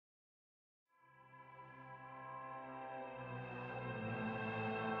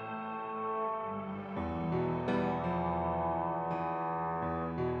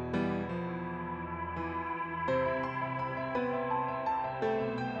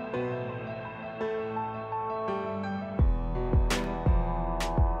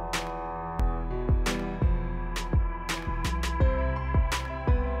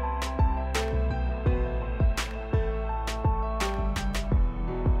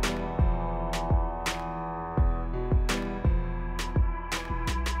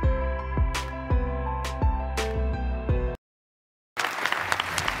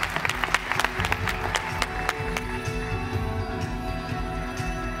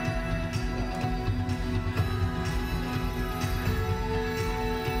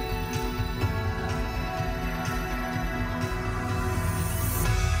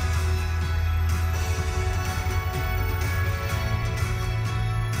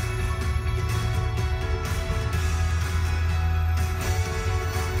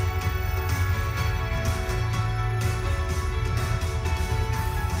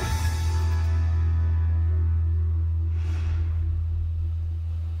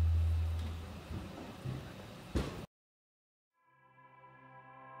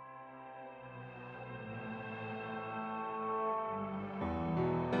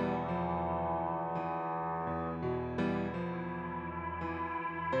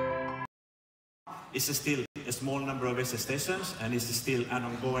It's still a small number of base stations, and it's still an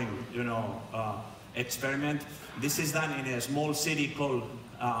ongoing, experiment. This is done in a small city called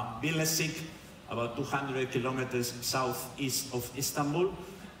Bilecik, about 200 kilometers southeast of Istanbul.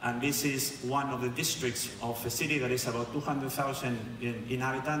 And this is one of the districts of a city that is about 200,000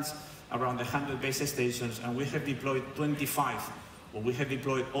 inhabitants, around 100 base stations, and we have deployed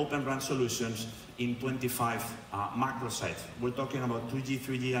OpenRAN solutions in 25 macro sites. We're talking about 2G,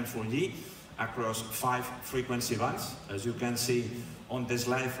 3G, and 4G across 5 frequency bands, as you can see on the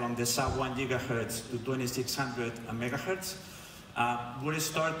slide, from the sub 1 gigahertz to 2600 megahertz.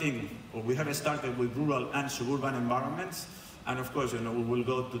 We have started with rural and suburban environments, and of course, we will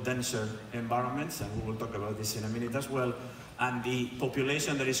go to denser environments, and we will talk about this in a minute as well. And the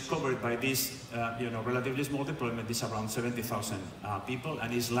population that is covered by this, relatively small deployment is around 70,000 people,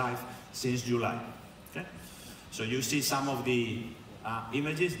 and is live since July. Okay? So you see some of the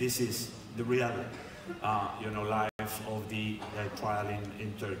images. This is the real, life of the trial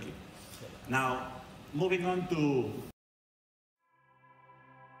in Turkey. Now, moving on to